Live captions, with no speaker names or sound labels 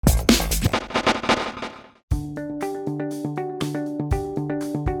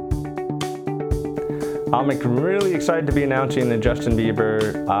I'm really excited to be announcing the Justin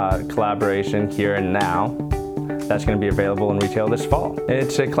Bieber collaboration here and now. That's going to be available in retail this fall.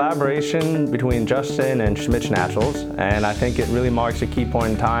 It's a collaboration between Justin and Schmidt Naturals, and I think it really marks a key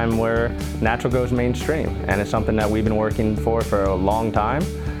point in time where natural goes mainstream, and it's something that we've been working for a long time.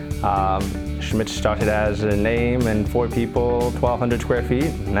 Schmidt started as a name and 4 people, 1,200 square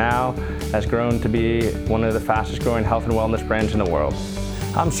feet, now has grown to be one of the fastest growing health and wellness brands in the world.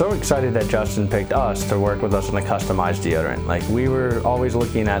 I'm so excited that Justin picked us to work with us on a customized deodorant. Like, we were always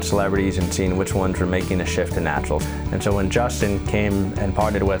looking at celebrities and seeing which ones were making a shift to naturals. And so when Justin came and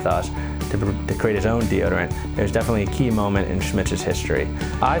partnered with us to create his own deodorant, it was definitely a key moment in Schmidt's history.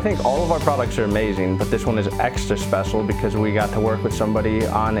 I think all of our products are amazing, but this one is extra special because we got to work with somebody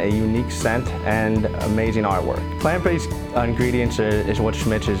on a unique scent and amazing artwork. Plant-based ingredients is what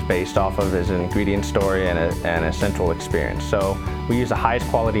Schmidt is based off of, is an ingredient story and a central experience. So we use the highest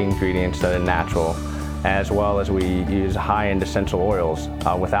quality ingredients that are natural, as well as we use high-end essential oils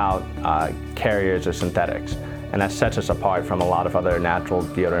without carriers or synthetics. And that sets us apart from a lot of other natural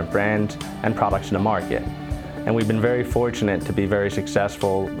deodorant brands and products in the market. And we've been very fortunate to be very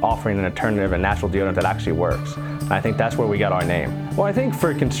successful offering an alternative, a natural deodorant that actually works. And I think that's where we got our name. Well, I think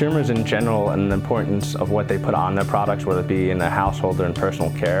for consumers in general and the importance of what they put on their products, whether it be in their household or in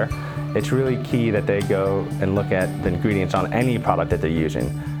personal care, it's really key that they go and look at the ingredients on any product that they're using.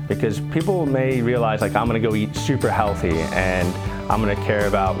 Because people may realize, like, I'm gonna go eat super healthy and I'm gonna care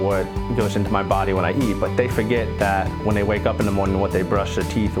about what goes into my body when I eat, but they forget that when they wake up in the morning, what they brush their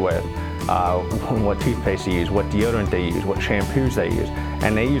teeth with, what toothpaste they use, what deodorant they use, what shampoos they use,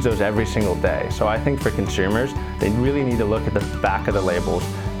 and they use those every single day. So I think for consumers, they really need to look at the back of the labels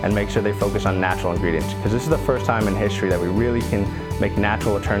and make sure they focus on natural ingredients, because this is the first time in history that we really can make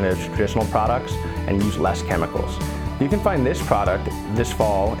natural alternatives to traditional products and use less chemicals. You can find this product this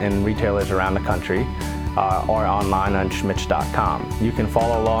fall in retailers around the country or online on schmitz.com. You can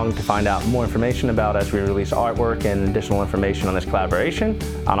follow along to find out more information about as we release artwork and additional information on this collaboration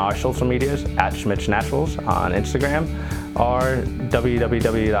on our social medias at Schmidt Naturals on Instagram or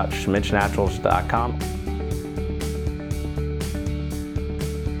www.schmitznaturals.com.